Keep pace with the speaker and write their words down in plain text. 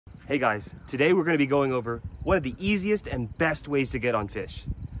Hey guys, today we're going to be going over one of the easiest and best ways to get on fish.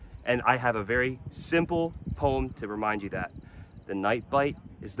 And I have a very simple poem to remind you that. The night bite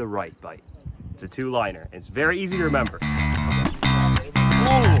is the right bite. It's a two-liner. It's very easy to remember.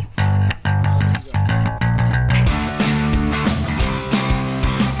 Whoa.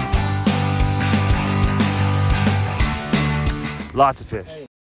 Lots of fish.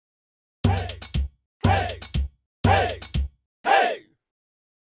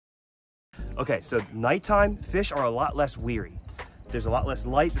 Okay, so nighttime fish are a lot less weary. There's a lot less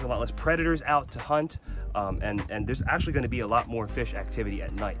light, there's a lot less predators out to hunt, and there's actually going to be a lot more fish activity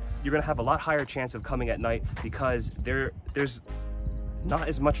at night. You're going to have a lot higher chance of coming at night because there's not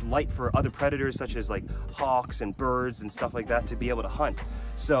as much light for other predators such as like hawks and birds and stuff like that to be able to hunt.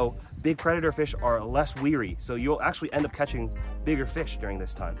 So big predator fish are less weary, so you'll actually end up catching bigger fish during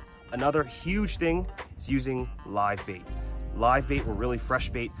this time. Another huge thing is using live bait. Live bait or really fresh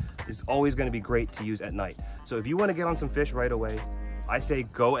bait is always going to be great to use at night. So if you want to get on some fish right away, I say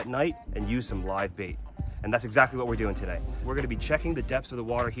go at night and use some live bait. And that's exactly what we're doing today. We're going to be checking the depths of the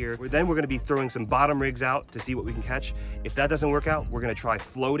water here. Then we're going to be throwing some bottom rigs out to see what we can catch. If that doesn't work out, we're going to try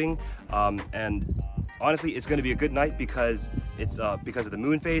floating. And honestly, it's going to be a good night because it's because of the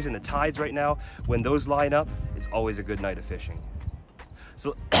moon phase and the tides right now. When those line up, it's always a good night of fishing.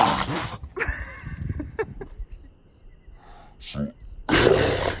 So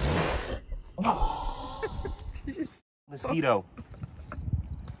mosquito.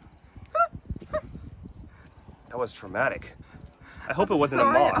 That was traumatic. I hope it wasn't a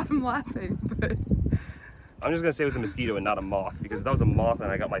moth. I'm laughing, but I'm just gonna say it was a mosquito and not a moth, because if that was a moth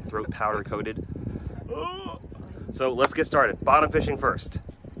and I got my throat powder coated. So let's get started. Bottom fishing first.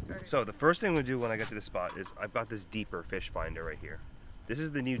 So the first thing I'm gonna do when I get to the spot is I've got this Depper fish finder right here. This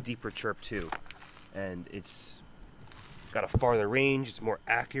is the new Depper Chirp 2, and it's got a farther range, it's more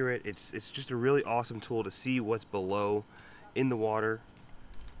accurate, it's just a really awesome tool to see what's below in the water,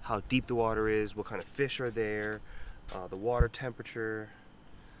 how deep the water is, what kind of fish are there, the water temperature.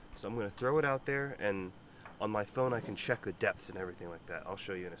 So I'm going to throw it out there, and on my phone I can check the depths and everything like that. I'll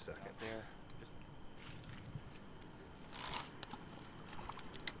show you in a second.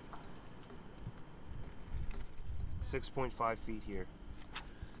 Just 6.5 feet here.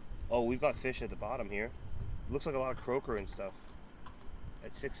 Oh, we've got fish at the bottom here. Looks like a lot of croaker and stuff.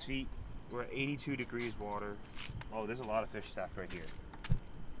 At 6 feet, we're at 82 degrees water. Oh, there's a lot of fish stacked right here.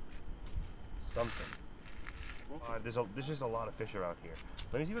 Something. There's just a lot of fish around here.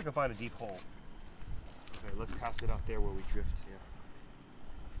 Let me see if I can find a deep hole. Okay, let's cast it out there where we drift here.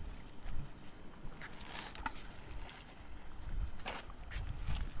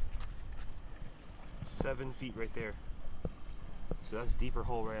 Yeah. 7 feet right there. So that's a deeper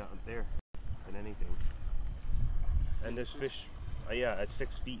hole right out there than anything. And there's fish, yeah, at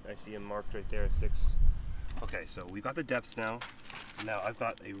 6 feet. I see them marked right there at 6. Okay, so we've got the depths now. Now I've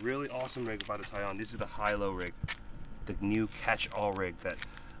got a really awesome rig about to tie on. This is the high-low rig, the new catch-all rig that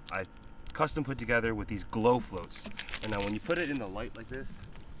I custom put together with these glow floats. And now when you put it in the light like this,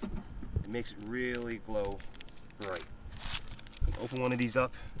 it makes it really glow bright. You can open one of these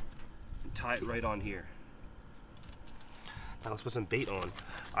up and tie it right on here. Now let's put some bait on.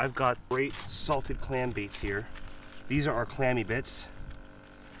 I've got great salted clam baits here. These are our clammy bits.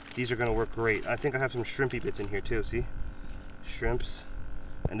 These are gonna work great. I think I have some shrimpy bits in here too, see? Shrimps.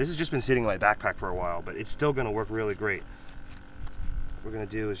 And this has just been sitting in my backpack for a while, but it's still gonna work really great. What we're gonna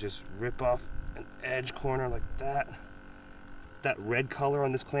do is just rip off an edge corner like that. That red color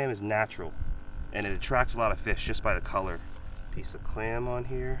on this clam is natural, and it attracts a lot of fish just by the color. Piece of clam on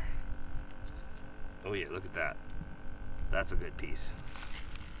here. Oh yeah, look at that. That's a good piece.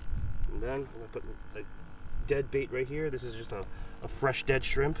 And then I'm gonna put a dead bait right here. This is just a fresh dead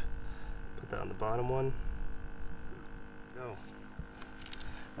shrimp. Put that on the bottom one. Go.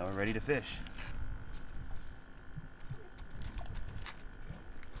 Now we're ready to fish.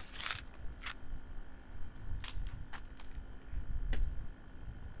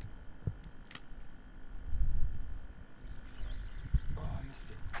 Oh, I missed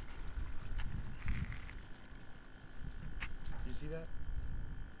it. Did you see that?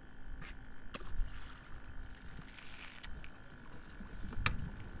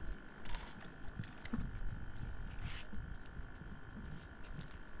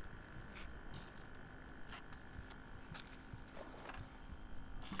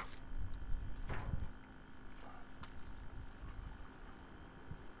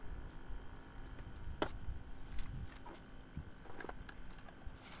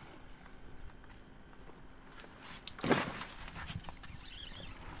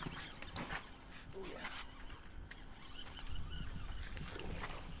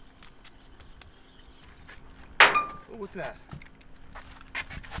 Oh, what's that?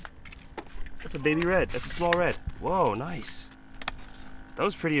 That's a baby red. That's a small red. Whoa, nice. That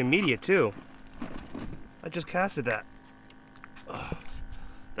was pretty immediate too. I just casted that. Ugh.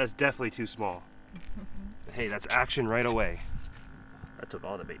 That's definitely too small. Hey, that's action right away. I took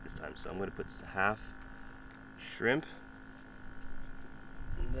all the bait this time, so I'm gonna put half shrimp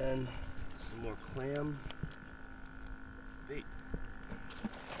and then some more clam bait.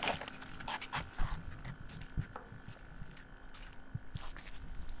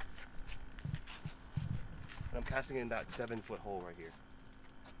 And I'm casting in that 7-foot hole right here.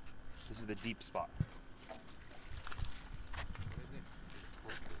 This is the deep spot.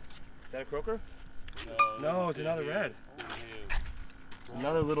 Is that a croaker? No, it's another red. It's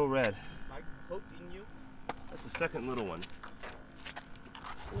another little red. That's the second little one.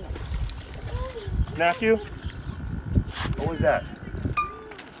 Snap you? What was that?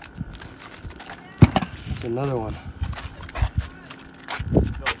 That's another one.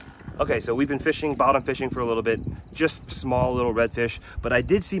 Okay, so we've been fishing, bottom fishing for a little bit, just small little redfish, but I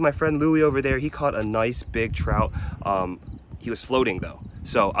did see my friend Louie over there. He caught a nice big trout. He was floating though.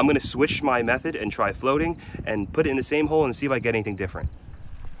 So I'm gonna switch my method and try floating and put it in the same hole and see if I get anything different.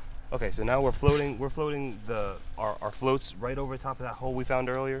 Okay, so now we're floating our floats right over the top of that hole we found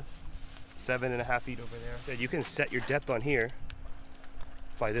earlier. 7.5 feet over there. You can set your depth on here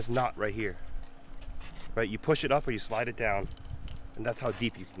by this knot right here. Right, you push it up or you slide it down, and that's how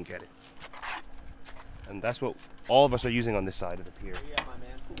deep you can get it. And that's what all of us are using on this side of the pier. Yeah, my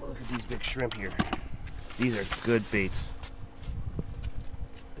man. Look at these big shrimp here. These are good baits.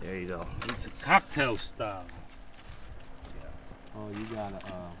 There you go. It's a cocktail style. Yeah. Oh, you got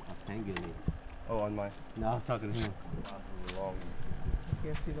a pangolin. Oh, on my. No, I was talking to him. Long.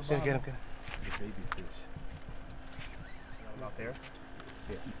 Can't see the Get bottom. him, get him. The baby fish. Out there?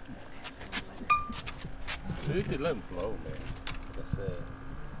 Yeah. You could let them flow, man. Like I said.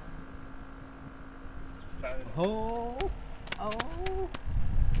 Oh! Oh!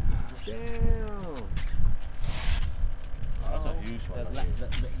 Damn! That's a huge one. Right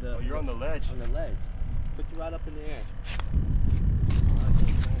here. Oh, you're on the ledge. On the ledge. Put you right up in the air.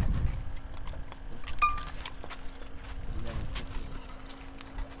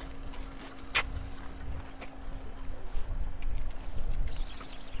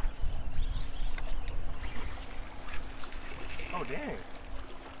 Oh, dang.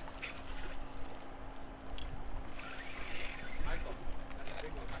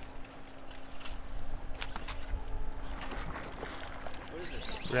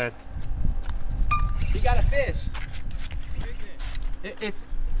 Red. He got a fish.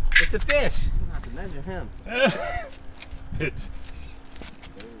 It's a fish. You have to measure him. It's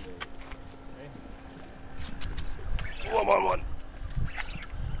One.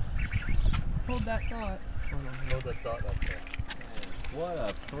 Hold that thought. hold the thought up there. What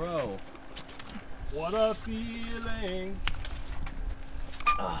a throw. What a feeling.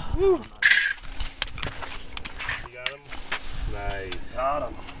 Woo. You got him? Nice. Got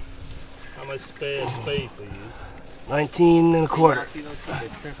him. How much spare space for you? 19 and a quarter. See those two, they're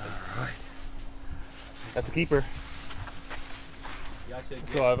tripping. That's a keeper. Y'all should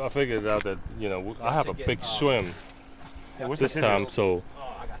get, So I figured out that, you know, I have a big swim Where's this the time, scissors? so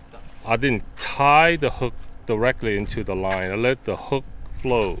oh, I got stuck. I didn't tie the hook directly into the line. I let the hook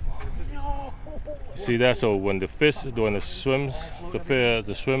flow. See that? So when the fish doing the swims,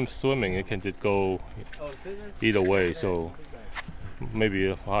 the swimming, it can just go Oh, scissors? either way. So maybe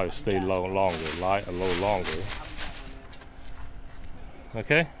if I stay longer, lie a little longer.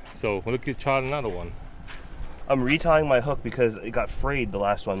 Okay, so we'll try another one. I'm retying my hook because it got frayed the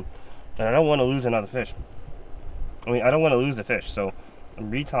last one, and I don't want to lose another fish. I mean, I don't want to lose the fish, so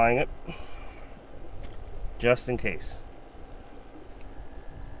I'm retying it just in case.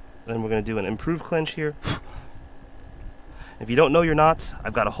 Then we're going to do an improved clinch here. If you don't know your knots,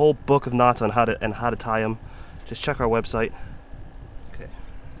 I've got a whole book of knots on how to tie them. Just check our website. Okay.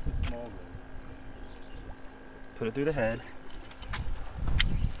 Put it through the head.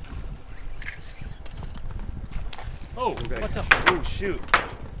 Oh, Okay. what's up? Oh shoot!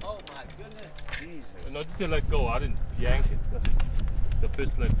 Oh my goodness. Jesus. No, just let go. I didn't yank it. That's just the fish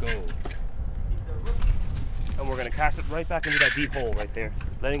let go. And we're gonna cast it right back into that deep hole right there,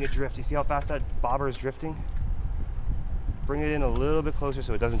 letting it drift. You see how fast that bobber is drifting? Bring it in a little bit closer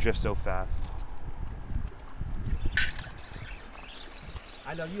so it doesn't drift so fast.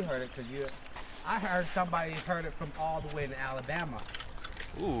 I know you heard it because I heard somebody heard it from all the way in Alabama.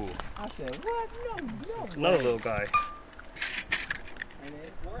 Ooh, I said, what? No. another little guy. And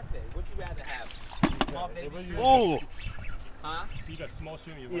it's worth it. Would you rather have small baby shrimp? Ooh, Huh? You got small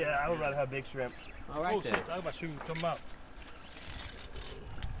shrimp. Yeah, I would rather have big shrimp. All right Oh then. shit! I got shrimp come out.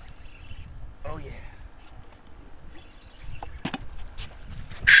 Oh yeah.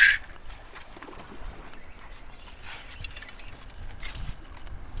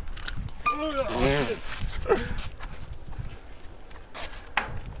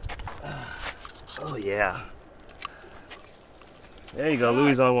 Oh yeah. There you go,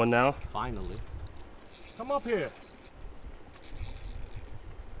 Louis on one now. Finally. Come up here.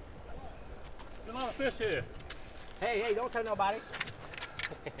 There's a lot of fish here. Hey, don't tell nobody.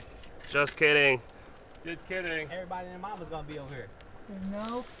 Just kidding. Just kidding. Everybody and their mama's gonna be over here. There's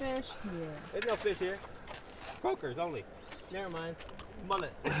no fish here. There's no fish here. Croakers only. Never mind.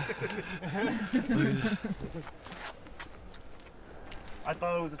 Mullet. I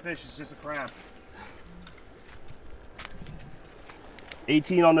thought it was a fish, it's just a crab.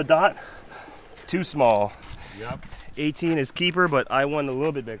 18 on the dot, too small. Yep. 18 is keeper, but I want a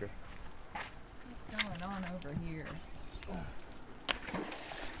little bit bigger. What's going on over here? I'm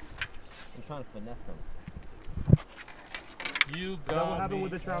trying to finesse them. You Is that got what happened me.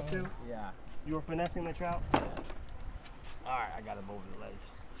 with the trout too? Yeah. You were finessing the trout? All right, I gotta move the ledge.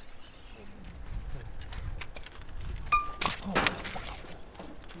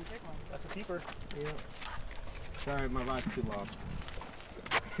 That's a pretty big one. That's a keeper. Yeah. Sorry, my rod's too long.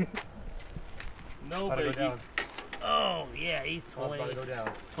 No, Gotta go baby. down. Oh yeah, he's Oh, it's about to go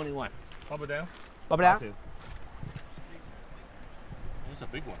down. 21. Pop it down. Bubble About down. to. It's a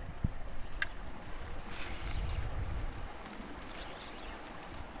big one.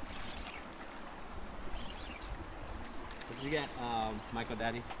 What you got, Michael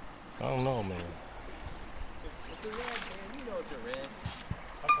Daddy? I don't know, man. It's a red, man. You know it's a red.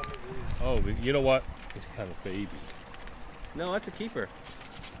 Oh, you know what? It's kind of baby. No, it's a keeper.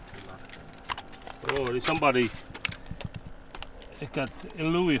 Oh, there's somebody. It got a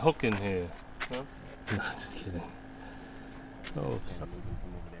Louis hook in here. Huh? No, just kidding. Oh,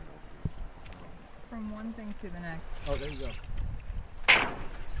 From one thing to the next. Oh, there you go. Is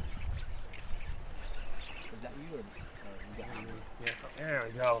that you or you got him? Yeah, there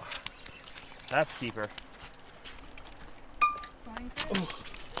we go. That's keeper. Flying fish?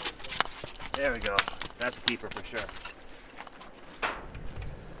 There we go. That's a keeper for sure.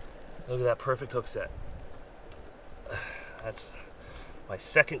 Look at that perfect hook set. That's my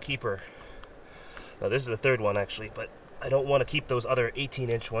second keeper. Now this is the third one actually, but I don't want to keep those other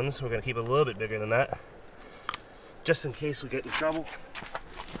 18-inch ones. We're going to keep it a little bit bigger than that, just in case we get in trouble.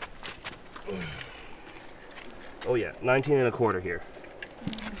 Oh yeah, 19 and a quarter here.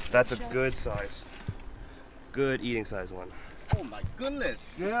 That's a good size. Good eating size one. Oh my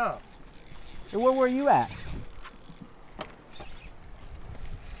goodness. Yeah. And where were you at?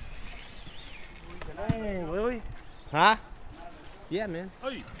 Hey, Louie. Huh? Yeah, man.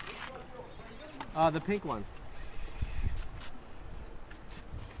 hey. The pink one.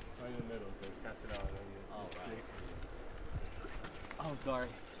 Right in the middle, so cast it out. Oh, right. Oh, sorry.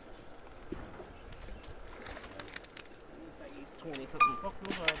 Looks like he's 20 something. Fuck,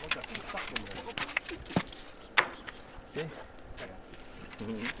 look at that. He's stuck in there. See?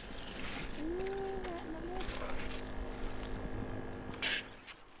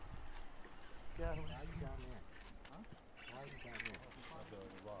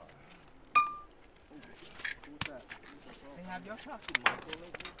 They have your coffee, Michael.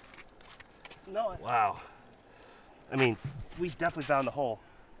 No. Wow. I mean, we definitely found the hole.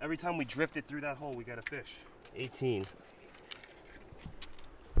 Every time we drifted through that hole, we got a fish. 18.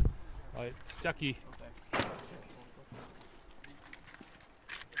 All right, Jackie.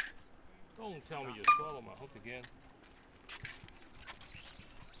 Don't tell me you swallow my hook again.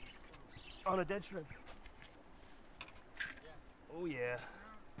 On a dead shrimp. Oh yeah.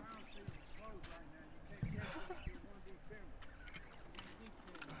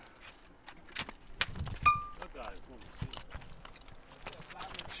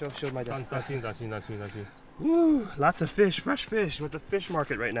 Show my dad. Dancing. Woo! Lots of fish, fresh fish. We're at the fish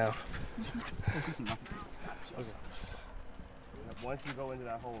market right now. Once you go into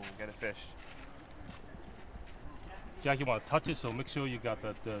that hole, we'll get a fish. Jack, you want to touch it, so make sure you got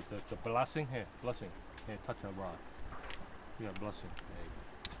the blessing here. Blessing. Here, touch that rod. You got blessing.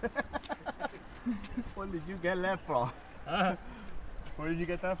 Where did you get that from? Where did you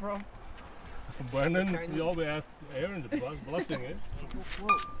get that from? Brandon, you always ask Erin the blessing it.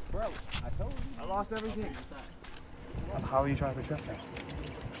 Bro, I told you. I lost everything. How are you trying to trust that?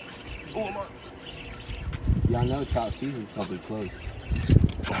 Oh, I'm on. Y'all know trout season's probably closed.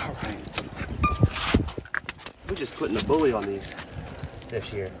 All right. We're just putting a bully on these. fish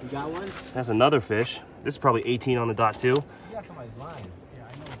here. You got one? That's another fish. This is probably 18 on the dot too. You got somebody's line. Yeah,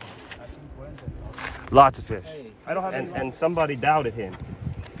 I know. I think Brenda. Lots of fish. Hey, I don't have And somebody doubted him.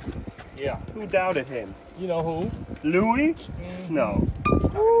 Yeah. Who doubted him? You know who? Louis? No.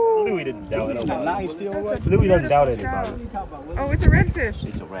 Louis didn't doubt that anybody. line still That's working? a Louis doesn't doubt beautiful anybody. trout. you talk about Willie? Oh, it's a redfish.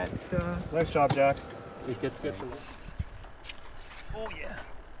 It's a red. Duh. Nice job, Jack. Get Oh yeah.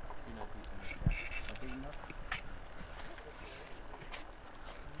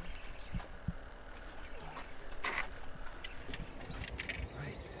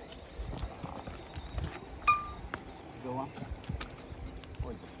 Go on.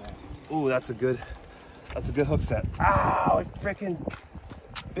 Ooh, that's a good hook set. Ow, it freaking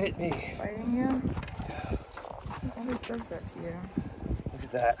bit me. Biting you? It always does that to you. Look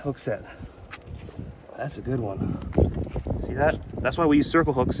at that hook set. That's a good one. See that? That's why we use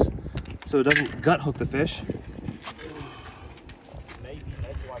circle hooks, so it doesn't gut hook the fish. Maybe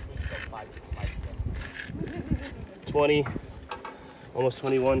that's why we don't like 20, almost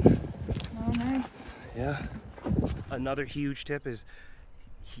 21. Oh, nice. Yeah. Another huge tip is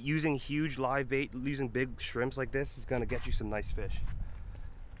using huge live bait, using big shrimps like this is gonna get you some nice fish.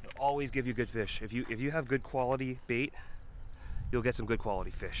 It'll always give you good fish. If you have good quality bait, you'll get some good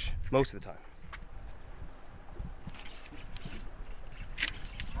quality fish most of the time.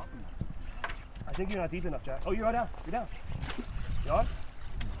 I think you're not deep enough, Jack. Oh, you're down. You're down. You on?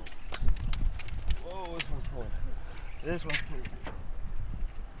 Whoa, this one's pulling. This one's pulling.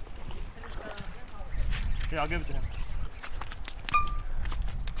 Here, I'll give it to him.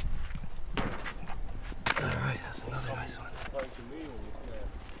 Alright, that's another nice one.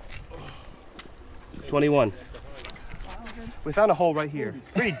 21. We found a hole right here.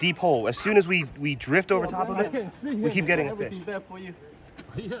 Pretty deep hole. As soon as we drift over top of it, we keep getting a fish. everything bad for you.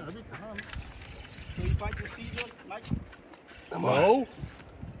 Yeah, every time. Can you fight your seizure? Like, No.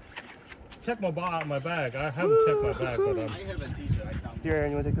 Check my bag. I haven't checked my bag, but I have a seizure. I found Here,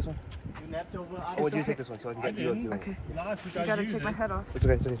 Erin, you want to take this one? you napped over. Or would you take this one so I can get you doing it? Okay. last week I I gotta used take my it. head off. It's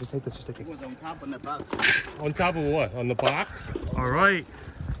okay, just take this, just take It this. was on top of the box. On top of what? On the box? Alright,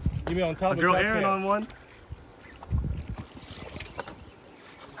 You mean on top a of girl Jack's Erin head? on one.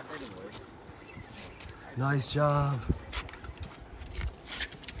 Nice job.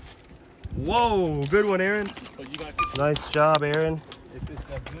 Whoa, good one, Erin. But you gotta get Nice job, Erin. If it's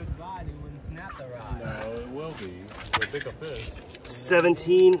a good rod, it wouldn't snap the rod. No, it will be. The bigger fish.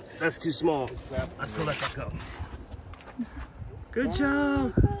 17, that's too small. Snap. Let's go let that go. Good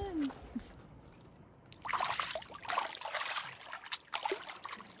job.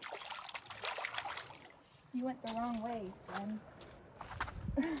 You went the wrong way, friend.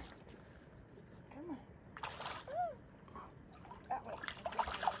 Come on. That way.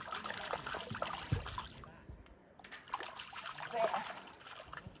 There.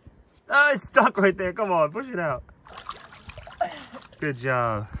 Oh, it's stuck right there. Come on, push it out. Good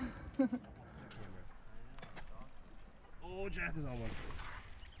job. Oh, Jack is on one.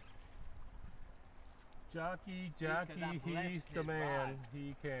 Jackie, Because I he's blessed the his man. rod.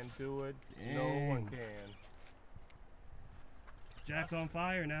 He can do it. No one can. Jack's on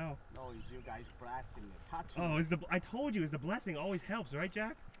fire now. No, it's you guys blasting it. Touching Oh, it. is the I told you, is the blessing always helps, right,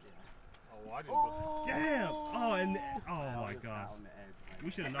 Jack? Oh, I didn't. Damn. Oh, and oh I my was gosh. on the edge,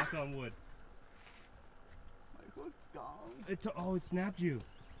 We should have knocked on wood. My hook's gone. Oh, it snapped you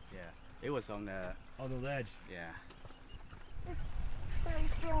Yeah, it was on the, on the ledge. yeah. Very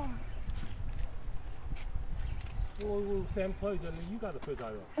strong. Well, same place, and you got the fish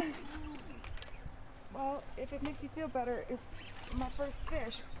out of it. Well, if it makes you feel better, it's my first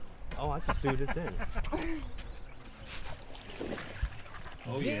fish. Oh, I just do this thing.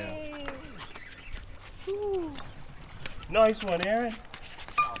 Oh yeah. Yay. Nice one, Erin.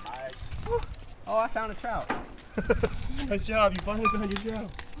 Oh, my. Oh, I found a trout. Nice job. You finally found your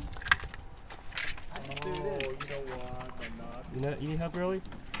job. Oh, you know what? I'm not. You need help, really?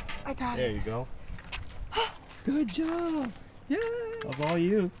 I got There it. you go. Good job. Yay. That's all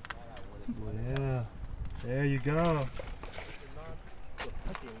you. Yeah. There you go.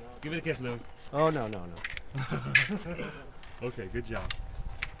 Give it a kiss, Lou. Oh, no, no, no. Okay, good job.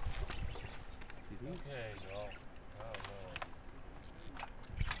 Okay, well,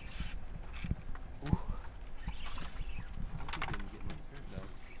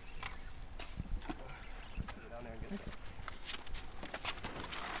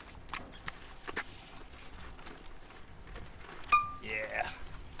 Yeah.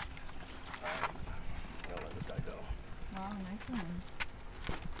 Alright. I'll let this guy go. Wow, nice one.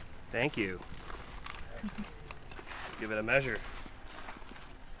 Thank you. Give it a measure.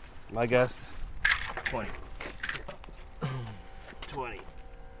 My guess, 20. 20.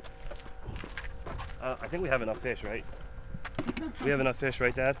 I think we have enough fish, right? We have enough fish,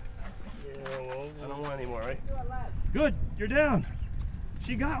 right, Dad? Yeah, well, I don't want any more, right? Good, you're down.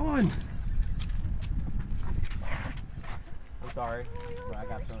 She got one. I'm sorry, but I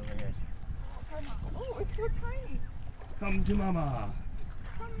got some over here. Oh, it's so tiny. Come to mama.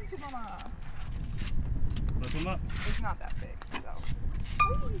 Come to mama. Lift him up. It's not that big, so.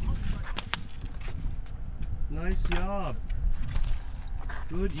 Nice job.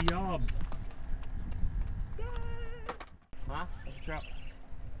 Good job. Yay! Huh? That's a trout.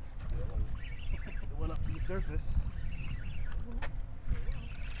 It went up to the surface.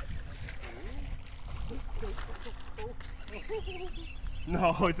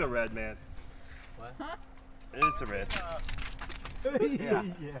 No, it's a red, man. What? Huh? It's a red. Yeah.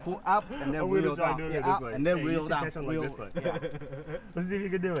 Pull up and then reel down. Yeah, up and then reel down. Catch one Reel. like this one. Yeah. Let's see if you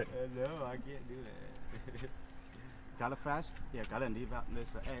can do it. No, I can't do that. Got it fast? Yeah, got it deep out.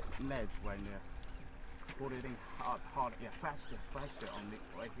 There's a ledge right there. Put it in hard. Yeah, faster on it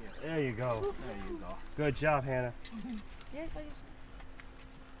right here. There you go. There you go. Good job, Hannah. Yeah, I just.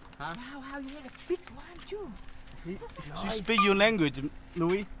 Huh? Wow, how you had a big one too. She speak your language,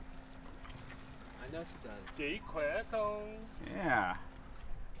 Louis. I know she does. Chỉ khỏe không? Yeah.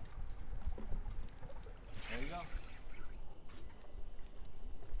 There you go.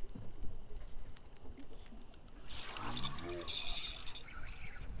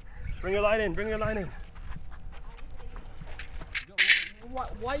 Bring your line in. Bring your line in.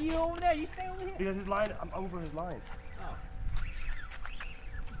 Why you over there? You stay over here. Because his line, I'm over his line. Oh.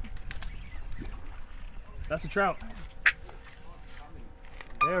 That's a trout.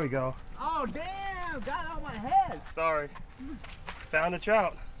 There we go. Oh damn! Got it on my head. Sorry. Found a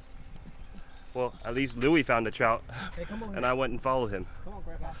trout. Well, at least Louis found a trout, Hey, come on. and I went and followed him. Come on,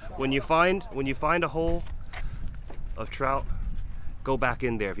 Grandpa. When you find a hole of trout, go back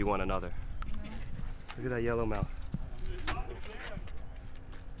in there if you want another. Look at that yellow mouth.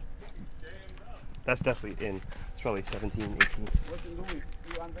 That's definitely in. It's probably 17, 18. What's it, Louis?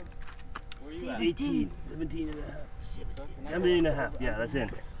 You under? Where you at? 18, 17 and a half. 17 and a half. Yeah, that's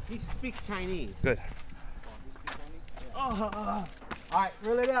in. He speaks Chinese. Good. All right,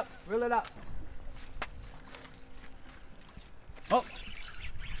 reel it up. Reel it up. Oh.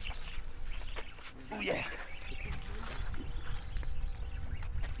 Oh yeah.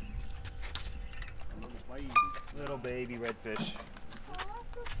 Little baby redfish. Oh,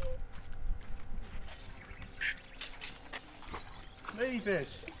 so cute. Lady fish.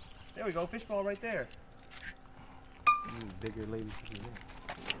 There we go. Fish ball right there. Bigger lady.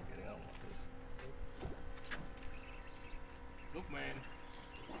 Look, man.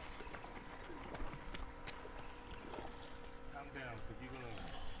 Calm down, cause you're gonna.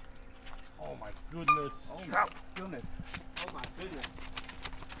 Oh my goodness. Oh my goodness. Oh my goodness.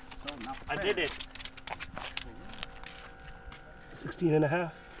 So not I fair. did it. 16 and a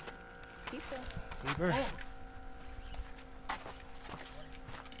half. Keep them. Reverse.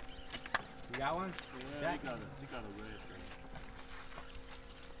 You got one? Yeah, you got a red thing.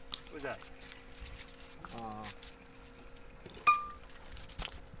 What's that?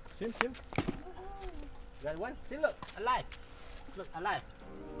 Sim. You got one? See, look, alive. Look, alive.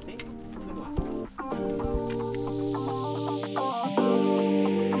 See? Look.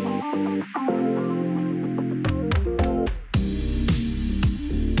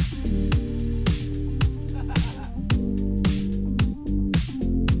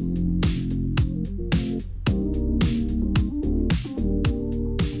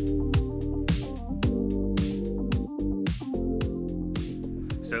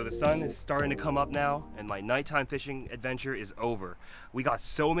 So the sun is starting to come up now, and my nighttime fishing adventure is over. We got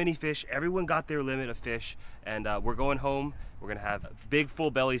so many fish. Everyone got their limit of fish, and we're going home. We're gonna have big full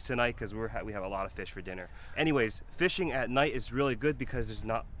bellies tonight because we have a lot of fish for dinner. Anyways, fishing at night is really good because there's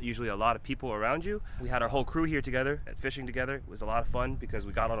not usually a lot of people around you. We had our whole crew here together at fishing together. It was a lot of fun because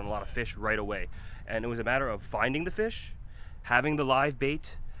we got on a lot of fish right away, and it was a matter of finding the fish, having the live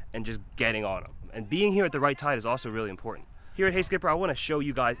bait, and just getting on them. And being here at the right tide is also really important. Here at Hey Skipper, I want to show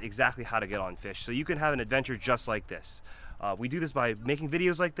you guys exactly how to get on fish so you can have an adventure just like this. We do this by making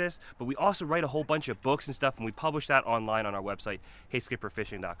videos like this, but we also write a whole bunch of books and stuff, and we publish that online on our website,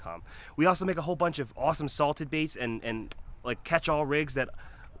 heyskipperfishing.com. We also make a whole bunch of awesome salted baits and like catch-all rigs that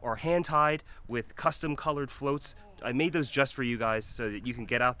are hand-tied with custom colored floats. I made those just for you guys so that you can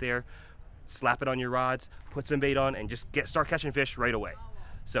get out there, slap it on your rods, put some bait on, and just start catching fish right away.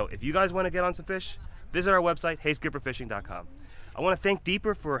 So if you guys want to get on some fish, visit our website, heyskipperfishing.com. I want to thank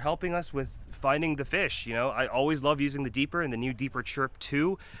Depper for helping us with finding the fish. You know, I always love using the Depper, and the new Depper Chirp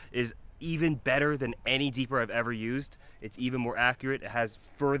 2 is even better than any Depper I've ever used. It's even more accurate. It has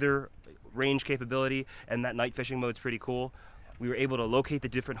further range capability, and that night fishing mode's pretty cool. We were able to locate the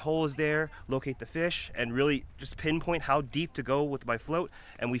different holes there, locate the fish, and really just pinpoint how deep to go with my float,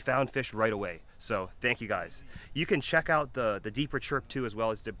 and we found fish right away. So thank you guys. You can check out the Depper Chirp too as well.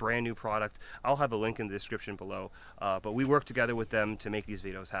 It's a brand new product. I'll have a link in the description below. But we worked together with them to make these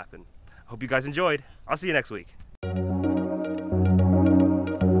videos happen. Hope you guys enjoyed. I'll see you next week.